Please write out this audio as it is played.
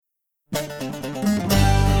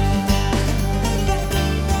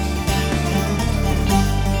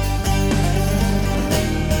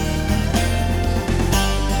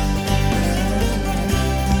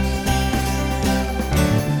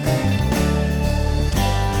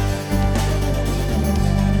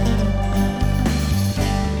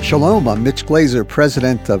Shalom, I'm Mitch Glaser,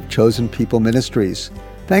 president of Chosen People Ministries.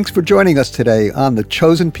 Thanks for joining us today on The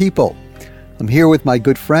Chosen People. I'm here with my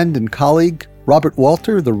good friend and colleague, Robert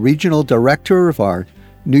Walter, the regional director of our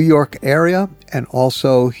New York area, and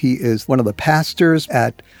also he is one of the pastors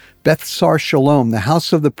at Beth Sar Shalom, the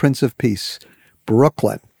House of the Prince of Peace,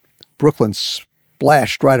 Brooklyn. Brooklyn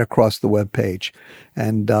splashed right across the webpage.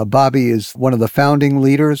 And Bobby is one of the founding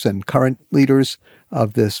leaders and current leaders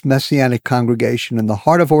of this Messianic congregation in the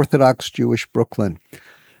heart of Orthodox Jewish Brooklyn.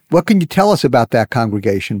 What can you tell us about that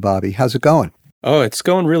congregation, Bobby? How's it going? Oh, it's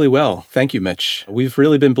going really well. Thank you, Mitch. We've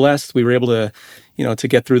really been blessed. We were able to, to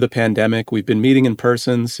get through the pandemic. We've been meeting in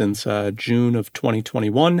person since June of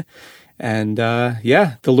 2021. And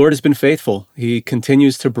the Lord has been faithful. He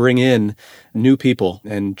continues to bring in new people,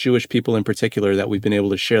 and Jewish people in particular, that we've been able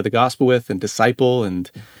to share the gospel with and disciple. And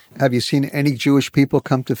have you seen any Jewish people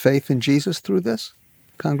come to faith in Jesus through this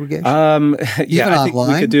congregation? I think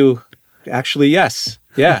online? We could do, actually, yes.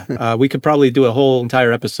 Yeah, we could probably do a whole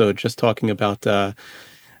entire episode just talking about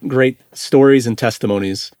great stories and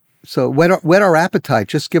testimonies. So whet our appetite.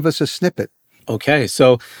 Just give us a snippet. Okay,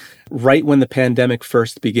 so right when the pandemic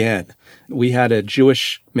first began, we had a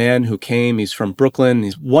Jewish man who came. He's from Brooklyn.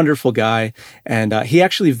 He's a wonderful guy. And he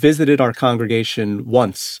actually visited our congregation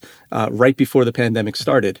once, right before the pandemic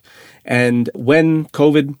started. And when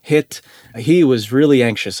COVID hit, he was really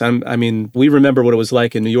anxious. We remember what it was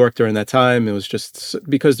like in New York during that time. It was just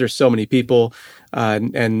because there's so many people.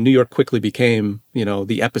 And New York quickly became,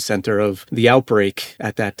 the epicenter of the outbreak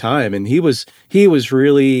at that time. And he was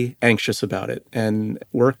really anxious about it and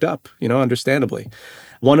worked up, understandably.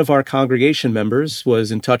 One of our congregation members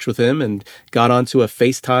was in touch with him and got onto a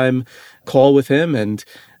FaceTime call with him. And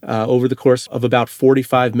over the course of about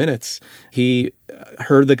 45 minutes, he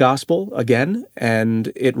heard the gospel again,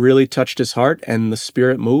 and it really touched his heart, and the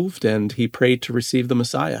Spirit moved, and he prayed to receive the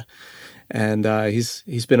Messiah. And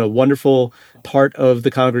he's been a wonderful part of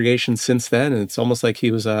the congregation since then. And it's almost like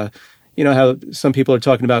he was how some people are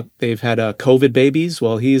talking about they've had COVID babies.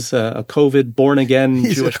 Well, he's a COVID born-again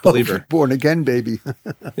Jewish believer. Born-again baby.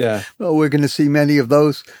 Yeah. Well, we're going to see many of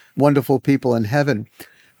those wonderful people in heaven.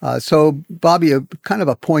 So, Bobby, a kind of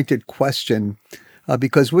a pointed question,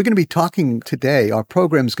 because we're going to be talking today, our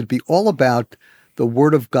program is going to be all about the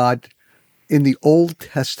Word of God in the Old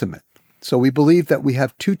Testament. So we believe that we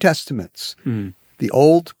have two testaments, the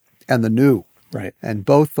Old and the New. Right. And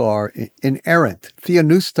both are inerrant.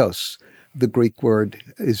 Theopneustos, the Greek word,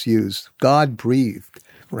 is used. God-breathed.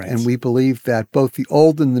 Right. And we believe that both the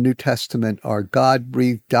Old and the New Testament are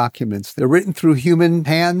God-breathed documents. They're written through human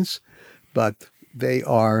hands, but they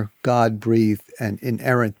are God-breathed and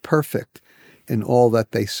inerrant, perfect in all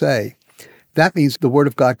that they say. That means the Word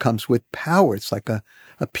of God comes with power. It's like a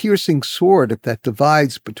piercing sword that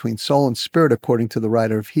divides between soul and spirit, according to the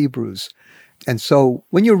writer of Hebrews. And so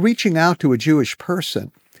when you're reaching out to a Jewish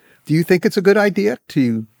person, do you think it's a good idea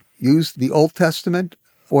to use the Old Testament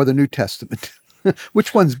or the New Testament?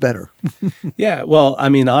 Which one's better? Yeah, well,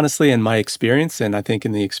 honestly, in my experience, and I think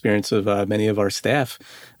in the experience of many of our staff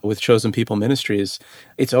with Chosen People Ministries,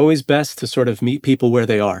 it's always best to sort of meet people where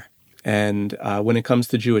they are. And when it comes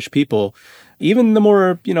to Jewish people, even the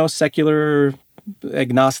more, secular,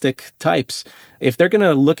 agnostic types, if they're going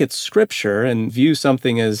to look at Scripture and view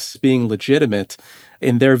something as being legitimate,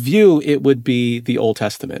 in their view, it would be the Old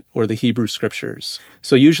Testament or the Hebrew Scriptures.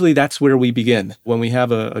 So usually that's where we begin. When we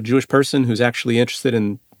have a Jewish person who's actually interested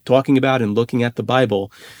in talking about and looking at the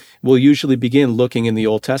Bible, we'll usually begin looking in the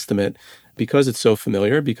Old Testament because it's so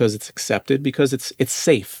familiar, because it's accepted, because it's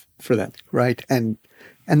safe for them. Right. And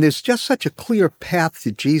there's just such a clear path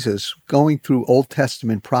to Jesus going through Old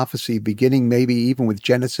Testament prophecy, beginning maybe even with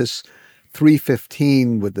Genesis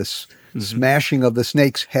 3:15, with this smashing of the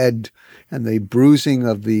snake's head and the bruising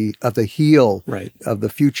of the heel of the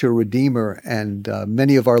future Redeemer. And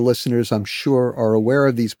many of our listeners, I'm sure, are aware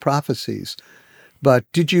of these prophecies. But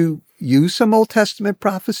did you use some Old Testament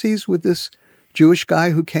prophecies with this Jewish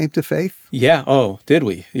guy who came to faith? Yeah. Oh, did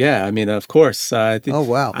we? Yeah. Of course. Oh,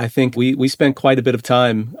 wow. I think we spent quite a bit of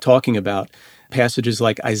time talking about passages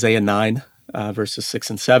like Isaiah 9, verses 6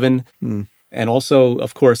 and 7, and also,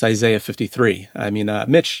 of course, Isaiah 53.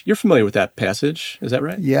 Mitch, you're familiar with that passage. Is that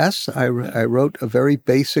right? Yes. I wrote a very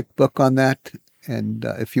basic book on that And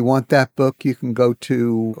if you want that book, you can go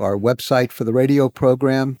to our website for the radio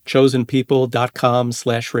program.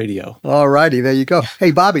 chosenpeople.com/radio. All righty, there you go. Hey,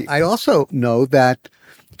 Bobby, I also know that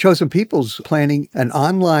Chosen People's planning an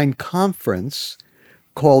online conference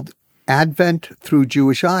called Advent Through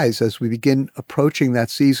Jewish Eyes as we begin approaching that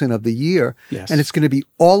season of the year. Yes. And it's going to be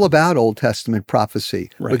all about Old Testament prophecy.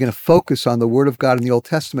 Right. We're going to focus on the Word of God in the Old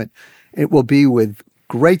Testament. It will be with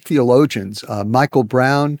great theologians. Michael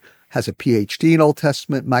Brown has a PhD in Old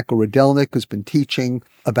Testament. Michael Rydelnik has been teaching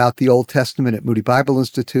about the Old Testament at Moody Bible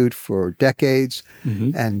Institute for decades.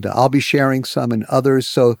 Mm-hmm. And I'll be sharing some and others.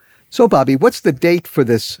 So, Bobby, what's the date for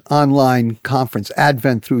this online conference,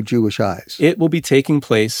 Advent Through Jewish Eyes? It will be taking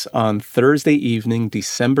place on Thursday evening,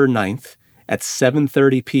 December 9th at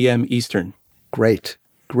 7:30 p.m. Eastern. Great.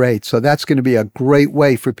 So that's going to be a great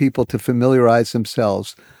way for people to familiarize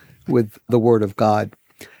themselves with the Word of God.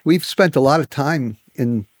 We've spent a lot of time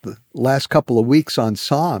in the last couple of weeks on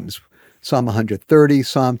Psalms, Psalm 130,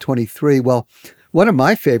 Psalm 23. Well, one of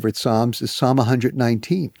my favorite Psalms is Psalm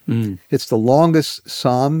 119. It's the longest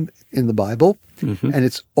Psalm in the Bible, and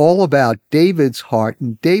it's all about David's heart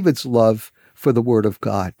and David's love for the Word of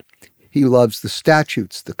God. He loves the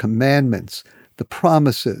statutes, the commandments, the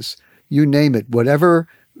promises, you name it,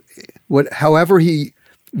 however he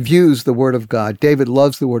views the Word of God. David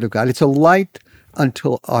loves the Word of God. It's a light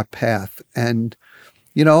unto our path. And,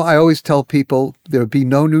 you know, I always tell people there would be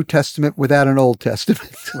no New Testament without an Old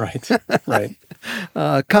Testament. Right.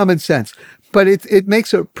 Common sense. But it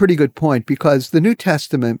makes a pretty good point because the New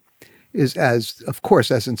Testament is as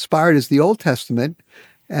inspired as the Old Testament.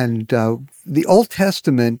 And the Old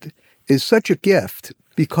Testament is such a gift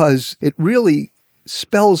because it really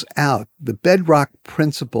spells out the bedrock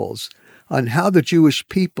principles on how the Jewish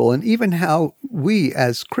people and even how we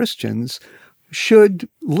as Christians should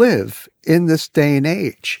live in this day and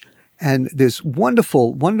age. And there's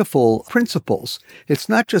wonderful, wonderful principles. It's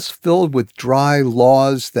not just filled with dry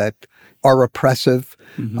laws that are oppressive.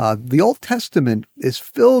 The Old Testament is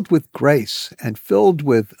filled with grace and filled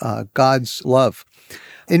with God's love.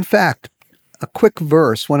 In fact, a quick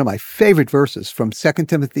verse, one of my favorite verses from 2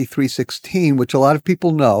 Timothy 3:16, which a lot of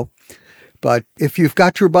people know. But if you've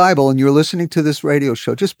got your Bible and you're listening to this radio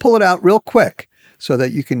show, just pull it out real quick so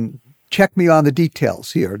that you can check me on the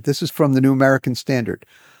details here. This is from the New American Standard.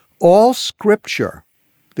 All Scripture,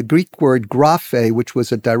 the Greek word graphe, which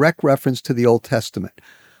was a direct reference to the Old Testament.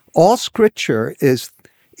 All Scripture is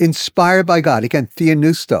inspired by God. Again,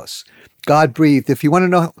 theopneustos, God breathed. If you want to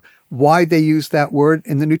know why they use that word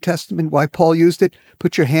in the New Testament, why Paul used it,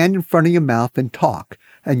 put your hand in front of your mouth and talk,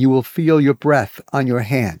 and you will feel your breath on your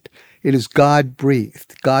hand. It is God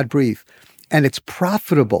breathed, and it's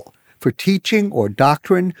profitable for teaching or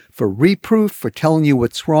doctrine, for reproof, for telling you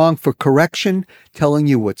what's wrong, for correction, telling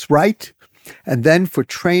you what's right, and then for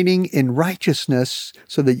training in righteousness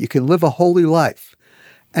so that you can live a holy life.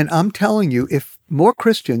 And I'm telling you, if more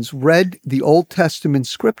Christians read the Old Testament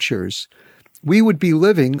scriptures, we would be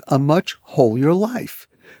living a much holier life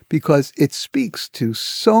because it speaks to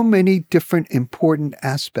so many different important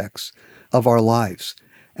aspects of our lives.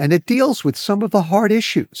 And it deals with some of the hard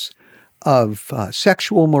issues of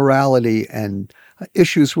sexual morality and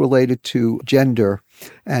issues related to gender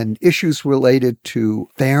and issues related to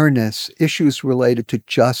fairness, issues related to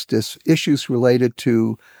justice, issues related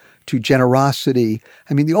to generosity.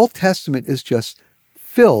 I mean, the Old Testament is just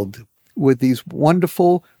filled with these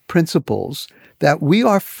wonderful principles that we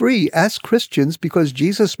are free as Christians because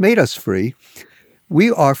Jesus made us free. We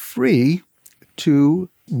are free to,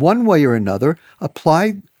 one way or another,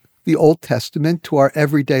 apply the Old Testament to our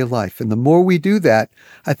everyday life. And the more we do that,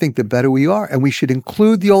 I think the better we are. And we should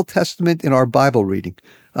include the Old Testament in our Bible reading.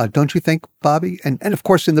 Don't you think, Bobby? And of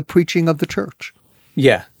course, in the preaching of the church.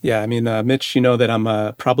 Yeah. I mean, Mitch, you know that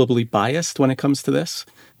I'm probably biased when it comes to this,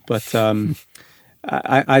 but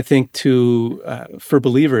I think for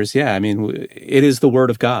believers, I mean, it is the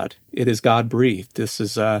Word of God. It is God breathed. This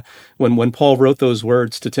is when Paul wrote those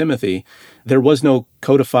words to Timothy, there was no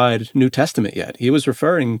codified New Testament yet. He was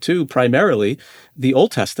referring to primarily the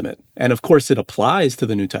Old Testament. And of course, it applies to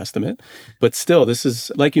the New Testament. But still, this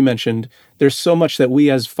is, like you mentioned, there's so much that we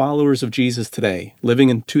as followers of Jesus today, living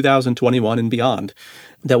in 2021 and beyond,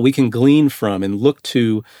 that we can glean from and look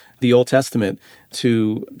to the Old Testament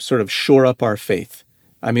to sort of shore up our faith.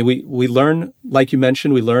 I mean, we learn, like you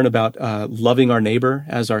mentioned, we learn about loving our neighbor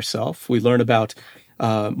as ourselves. We learn about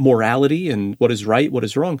morality and what is right, what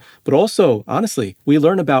is wrong. But also, honestly, we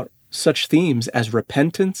learn about such themes as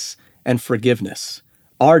repentance and forgiveness,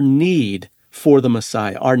 our need for the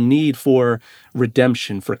Messiah, our need for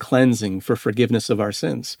redemption, for cleansing, for forgiveness of our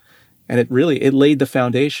sins. And it laid the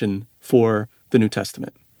foundation for the New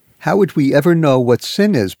Testament. How would we ever know what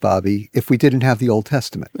sin is, Bobby, if we didn't have the Old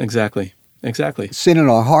Testament? Exactly. Sin in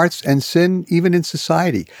our hearts and sin even in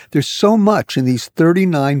society. There's so much in these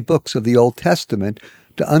 39 books of the Old Testament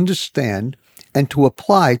to understand and to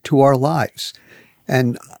apply to our lives.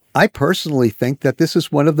 And I personally think that this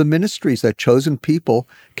is one of the ministries that Chosen People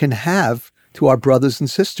can have to our brothers and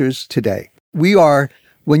sisters today.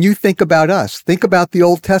 When you think about us, think about the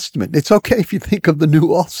Old Testament. It's okay if you think of the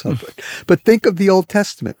New also, but think of the Old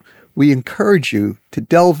Testament. We encourage you to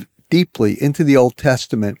delve deeply into the Old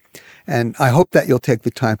Testament, and I hope that you'll take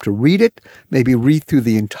the time to read it, maybe read through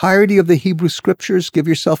the entirety of the Hebrew Scriptures, give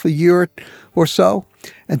yourself a year or so,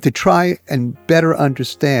 and to try and better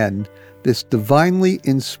understand this divinely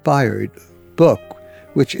inspired book,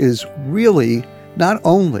 which is really not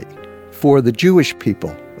only for the Jewish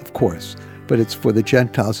people, of course, but it's for the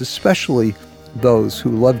Gentiles, especially those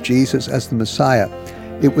who love Jesus as the Messiah.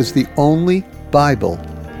 It was the only Bible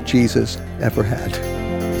Jesus ever had.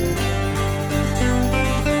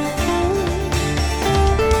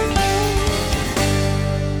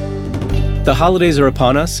 The holidays are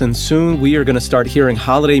upon us, and soon we are going to start hearing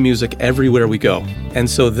holiday music everywhere we go. And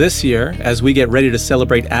so this year, as we get ready to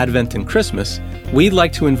celebrate Advent and Christmas, we'd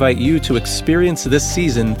like to invite you to experience this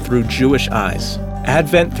season through Jewish eyes.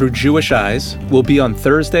 Advent Through Jewish Eyes will be on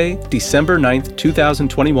Thursday, December 9th,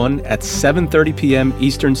 2021 at 7:30 p.m.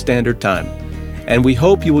 Eastern Standard Time. And we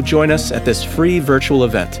hope you will join us at this free virtual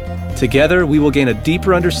event. Together, we will gain a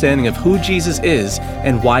deeper understanding of who Jesus is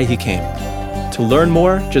and why he came. To learn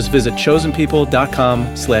more, just visit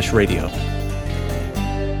chosenpeople.com/radio.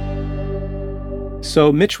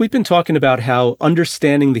 So, Mitch, we've been talking about how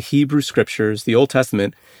understanding the Hebrew Scriptures, the Old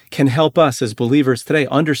Testament, can help us as believers today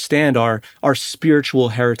understand our spiritual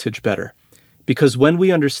heritage better. Because when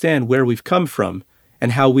we understand where we've come from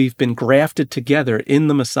and how we've been grafted together in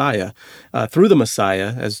the Messiah, through the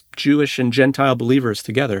Messiah, as Jewish and Gentile believers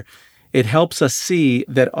together, it helps us see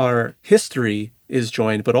that our history is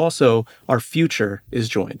joined, but also our future is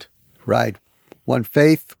joined. Right. One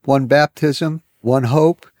faith, one baptism, one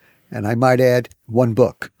hope, and I might add, one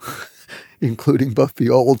book, including both the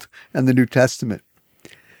Old and the New Testament.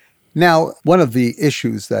 Now, one of the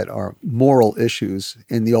issues that are moral issues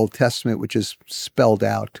in the Old Testament, which is spelled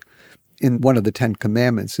out in one of the 10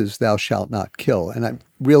 Commandments, is thou shalt not kill. And it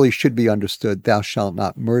really should be understood, thou shalt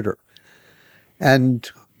not murder. And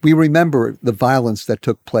we remember the violence that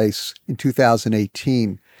took place in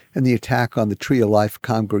 2018 and the attack on the Tree of Life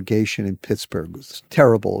congregation in Pittsburgh. It was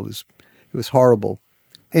terrible. It was horrible.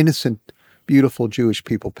 Innocent, beautiful Jewish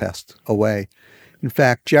people passed away. In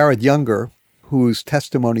fact, Jared Younger, whose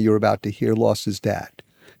testimony you're about to hear, lost his dad.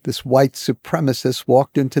 This white supremacist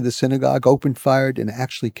walked into the synagogue, opened fire, and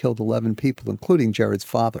actually killed 11 people, including Jared's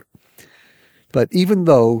father. But even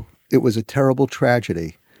though it was a terrible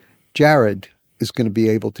tragedy, Jared is going to be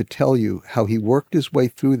able to tell you how he worked his way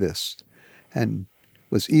through this and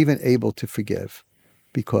was even able to forgive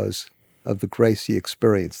because of the grace he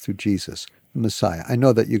experienced through Jesus, the Messiah. I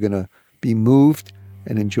know that you're going to be moved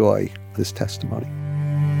and enjoy this testimony.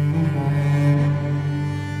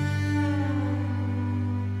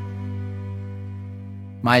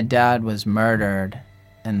 My dad was murdered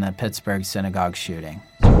in the Pittsburgh synagogue shooting.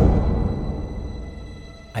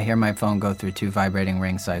 I hear my phone go through 2 vibrating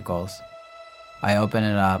ring cycles. I open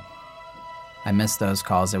it up. I miss those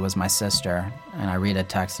calls. It was my sister. And I read a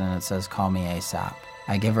text and it says, "Call me ASAP."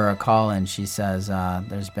 I give her a call and she says,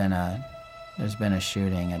 there's been a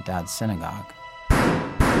shooting at Dad's synagogue.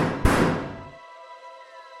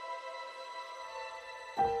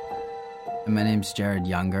 My name's Jared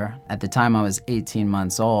Younger. At the time I was 18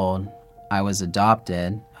 months old, I was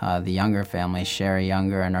adopted. The Younger family, Sherry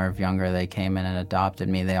Younger and Irv Younger, they came in and adopted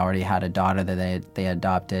me. They already had a daughter that they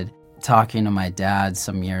adopted. Talking to my dad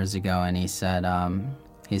some years ago, and he said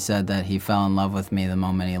that he fell in love with me the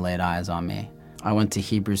moment he laid eyes on me. I went to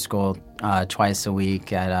Hebrew school twice a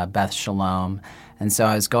week at Beth Shalom, and so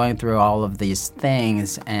I was going through all of these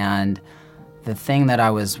things, and the thing that I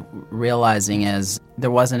was realizing is there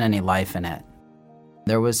wasn't any life in it.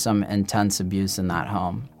 There was some intense abuse in that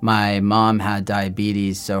home. My mom had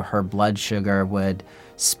diabetes, so her blood sugar would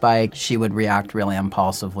spike. She would react really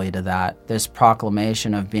impulsively to that. This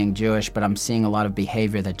proclamation of being Jewish, but I'm seeing a lot of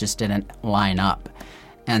behavior that just didn't line up.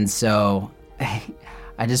 And so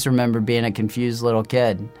I just remember being a confused little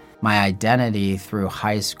kid. My identity through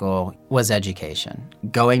high school was education.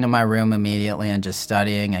 Going to my room immediately and just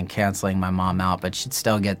studying and canceling my mom out, but she'd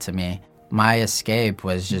still get to me. My escape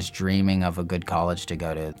was just dreaming of a good college to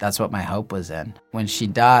go to. That's what my hope was in. When she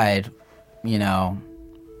died,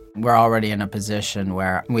 we're already in a position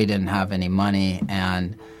where we didn't have any money,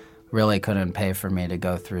 and really couldn't pay for me to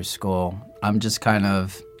go through school. I'm just kind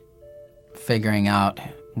of figuring out,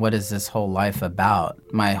 what is this whole life about?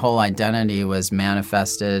 My whole identity was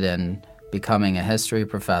manifested in becoming a history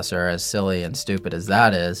professor, as silly and stupid as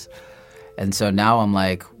that is. And so now I'm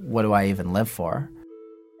like, what do I even live for?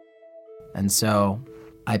 And so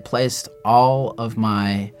I placed all of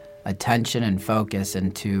my attention and focus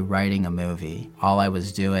into writing a movie. All I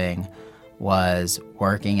was doing was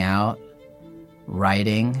working out,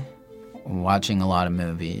 writing, watching a lot of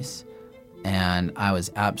movies. And I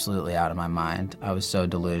was absolutely out of my mind. I was so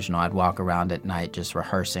delusional. I'd walk around at night just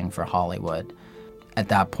rehearsing for Hollywood. At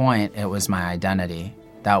that point, it was my identity.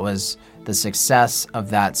 That was the success of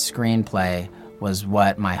that screenplay was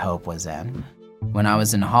what my hope was in. When I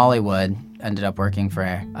was in Hollywood, ended up working for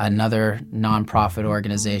another nonprofit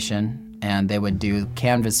organization, and they would do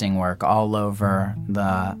canvassing work all over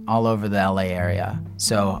the LA area.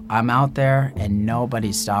 So I'm out there and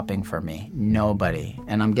nobody's stopping for me, nobody.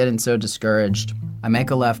 And I'm getting so discouraged. I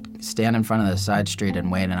make a left, stand in front of the side street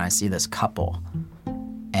and wait, and I see this couple.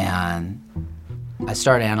 And I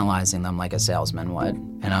start analyzing them like a salesman would.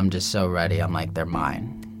 And I'm just so ready. I'm like, they're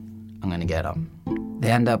mine. I'm gonna get them.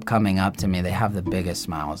 They end up coming up to me. They have the biggest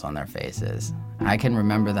smiles on their faces. I can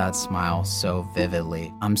remember that smile so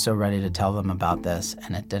vividly. I'm so ready to tell them about this,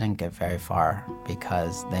 and it didn't get very far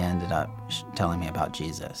because they ended up telling me about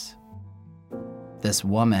Jesus. This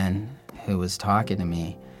woman who was talking to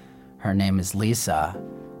me, her name is Lisa.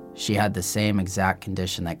 She had the same exact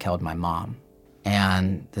condition that killed my mom.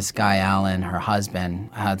 And this guy, Alan, her husband,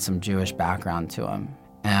 had some Jewish background to him.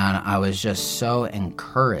 And I was just so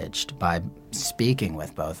encouraged by speaking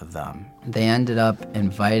with both of them. They ended up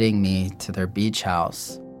inviting me to their beach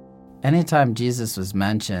house. Anytime Jesus was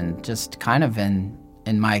mentioned, just kind of in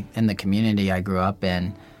the community I grew up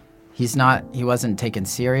in, he wasn't taken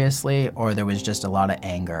seriously, or there was just a lot of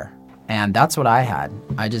anger. And that's what I had.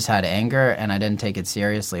 I just had anger, and I didn't take it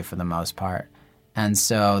seriously for the most part. And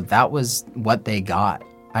so that was what they got.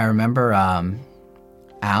 I remember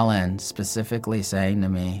Alan specifically saying to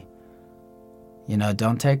me,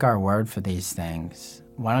 don't take our word for these things.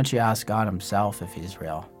 Why don't you ask God himself if he's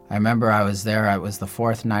real? I remember I was there. It was the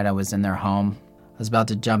fourth night I was in their home. I was about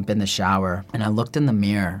to jump in the shower, and I looked in the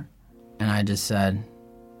mirror, and I just said,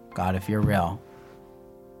 God, if you're real,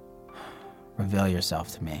 reveal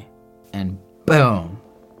yourself to me. And boom.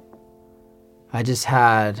 I just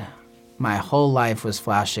had, my whole life was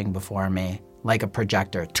flashing before me like a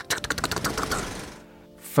projector.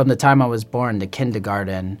 From the time I was born to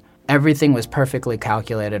kindergarten, everything was perfectly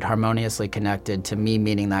calculated, harmoniously connected to me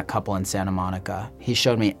meeting that couple in Santa Monica. He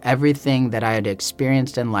showed me everything that I had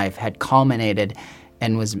experienced in life had culminated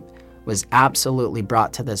and was absolutely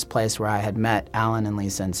brought to this place where I had met Alan and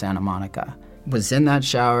Lisa in Santa Monica. Was in that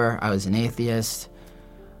shower. I was an atheist.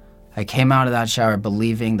 I came out of that shower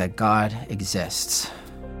believing that God exists.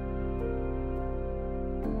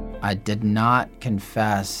 I did not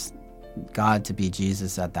confess God to be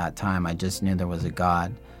Jesus at that time. I just knew there was a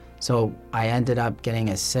God. So I ended up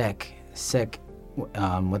getting sick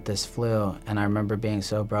with this flu, and I remember being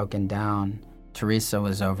so broken down. Teresa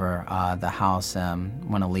was over the house,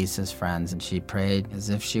 one of Lisa's friends, and she prayed as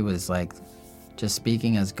if she was like just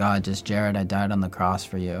speaking as God, just, Jared, I died on the cross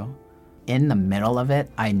for you. In the middle of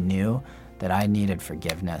it, I knew that I needed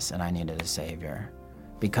forgiveness and I needed a savior,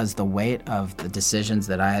 because the weight of the decisions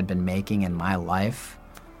that I had been making in my life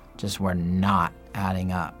just were not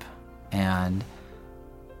adding up. And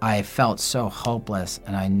I felt so hopeless,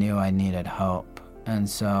 and I knew I needed hope. And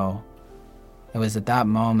so it was at that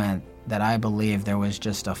moment that I believed there was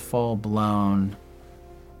just a full-blown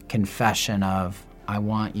confession of, I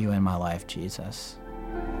want you in my life, Jesus.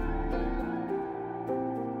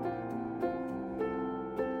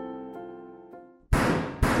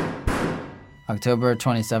 October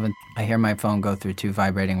 27th, I hear my phone go through 2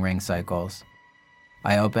 vibrating ring cycles.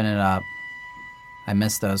 I open it up. I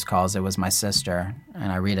missed those calls. It was my sister,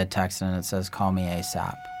 and I read a text, and it says, call me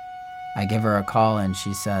ASAP. I give her a call, and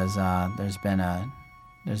she says, there's been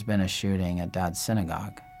a shooting at Dad's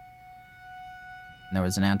synagogue. There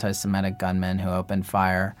was an anti-Semitic gunman who opened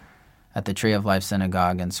fire at the Tree of Life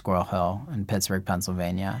Synagogue in Squirrel Hill in Pittsburgh,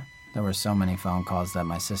 Pennsylvania. There were so many phone calls that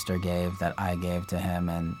my sister gave that I gave to him,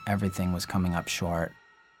 and everything was coming up short.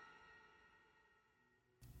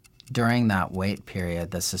 During that wait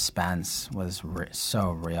period, the suspense was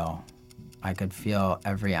so real. I could feel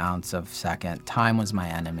every ounce of second. Time was my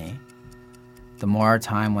enemy. The more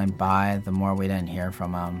time went by, the more we didn't hear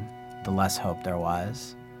from him, the less hope there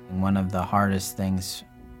was. And one of the hardest things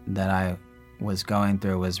that I was going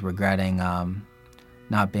through was regretting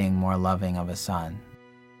not being more loving of a son.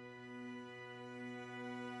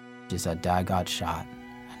 She said, Dad got shot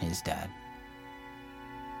and he's dead.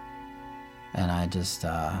 And I just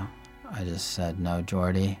said, no,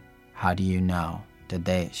 Jordy, how do you know?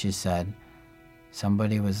 She said,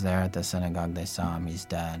 somebody was there at the synagogue, they saw him, he's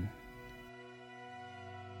dead.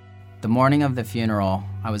 The morning of the funeral,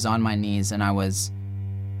 I was on my knees and I was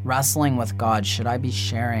wrestling with God. Should I be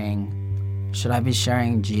sharing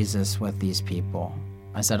Jesus with these people?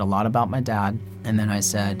 I said a lot about my dad, and then I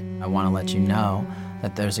said, I want to let you know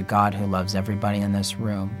that there's a God who loves everybody in this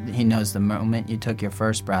room. He knows the moment you took your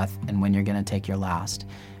first breath and when you're going to take your last.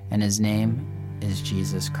 And his name is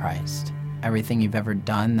Jesus Christ. Everything you've ever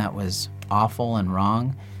done that was awful and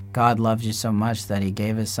wrong, God loves you so much that he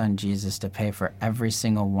gave his son Jesus to pay for every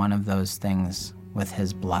single one of those things with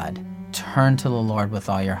his blood. Turn to the Lord with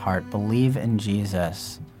all your heart. Believe in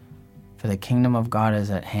Jesus, for the kingdom of God is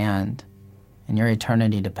at hand, and your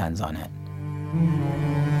eternity depends on it.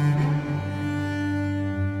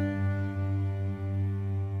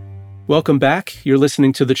 Welcome back. You're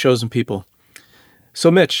listening to The Chosen People. So,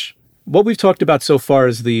 Mitch, what we've talked about so far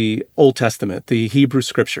is the Old Testament, the Hebrew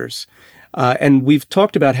Scriptures. And we've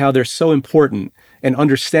talked about how they're so important, and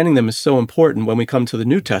understanding them is so important when we come to the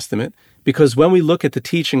New Testament, because when we look at the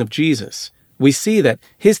teaching of Jesus, we see that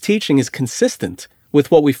his teaching is consistent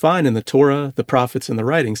with what we find in the Torah, the prophets, and the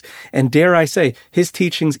writings. And dare I say, his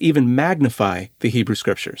teachings even magnify the Hebrew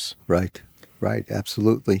Scriptures. Right,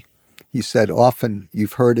 absolutely. He said often,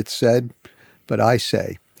 you've heard it said, but I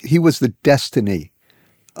say. He was the destiny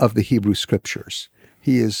of the Hebrew Scriptures.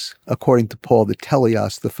 He is, according to Paul, the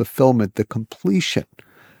teleos, the fulfillment, the completion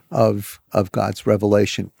of God's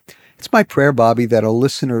revelation. It's my prayer, Bobby, that our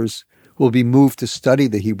listeners will be moved to study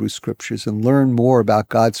the Hebrew Scriptures and learn more about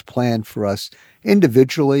God's plan for us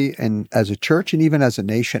individually and as a church and even as a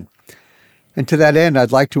nation. And to that end,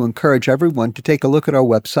 I'd like to encourage everyone to take a look at our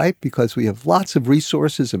website, because we have lots of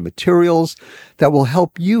resources and materials that will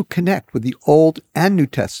help you connect with the Old and New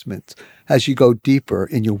Testaments as you go deeper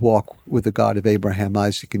in your walk with the God of Abraham,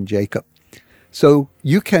 Isaac, and Jacob. So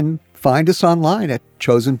you can find us online at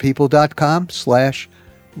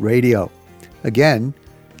chosenpeople.com/radio. Again,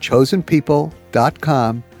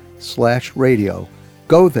 chosenpeople.com/radio.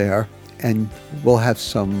 Go there and we'll have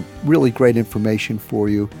some really great information for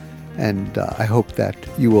you. And I hope that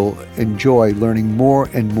you will enjoy learning more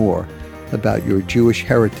and more about your Jewish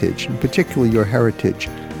heritage, and particularly your heritage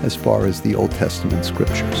as far as the Old Testament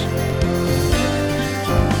Scriptures.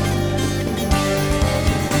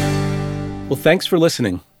 Well, thanks for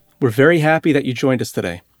listening. We're very happy that you joined us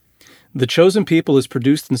today. The Chosen People is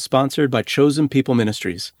produced and sponsored by Chosen People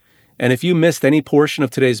Ministries. And if you missed any portion of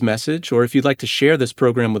today's message, or if you'd like to share this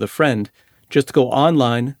program with a friend, just go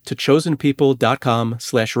online to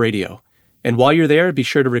chosenpeople.com/radio. And while you're there, be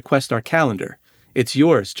sure to request our calendar. It's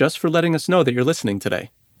yours just for letting us know that you're listening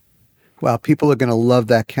today. Wow, people are going to love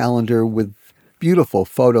that calendar with beautiful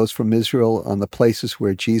photos from Israel on the places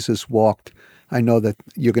where Jesus walked. I know that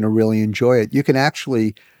you're going to really enjoy it. You can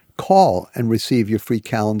actually call and receive your free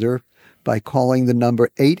calendar by calling the number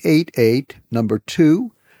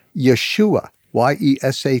 888-2 Yeshua,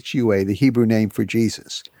 Yeshua, the Hebrew name for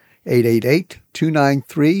Jesus.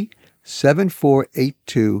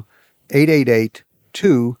 888-293-7482,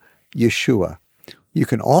 888-2-YESHUA. You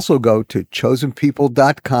can also go to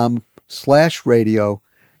chosenpeople.com/radio,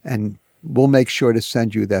 and we'll make sure to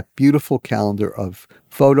send you that beautiful calendar of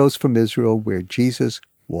photos from Israel where Jesus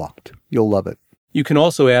walked. You'll love it. You can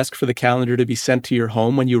also ask for the calendar to be sent to your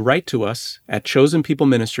home when you write to us at Chosen People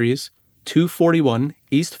Ministries, 241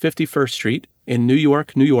 East 51st Street in New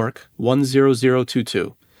York, New York,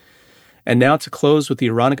 10022. And now to close with the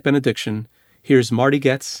Aaronic benediction, here's Marty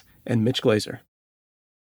Goetz and Mitch Glazer.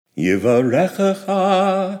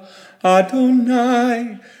 Yivarechecha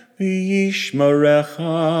Adonai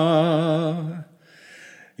v'yishmerecha,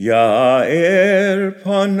 Ya'er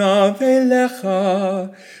panav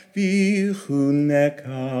elecha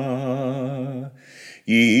v'chuneka,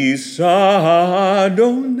 Yisa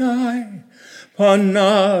Adonai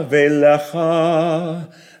panav elecha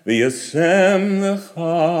v'yasem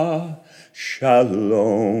lecha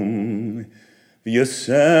Shalom,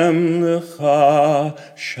 v'yasem lecha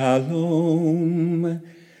shalom,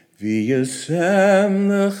 v'yasem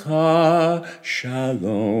lecha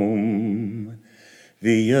shalom,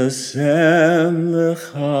 v'yasem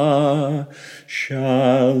lecha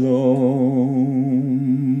shalom.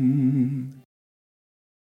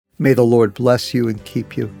 May the Lord bless you and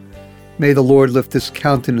keep you. May the Lord lift his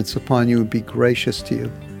countenance upon you and be gracious to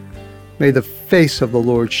you. May the face of the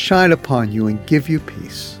Lord shine upon you and give you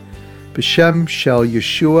peace. B'Shem Shel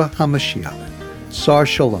Yeshua HaMashiach, Sar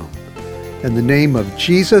Shalom. In the name of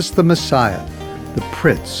Jesus the Messiah, the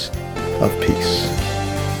Prince of peace.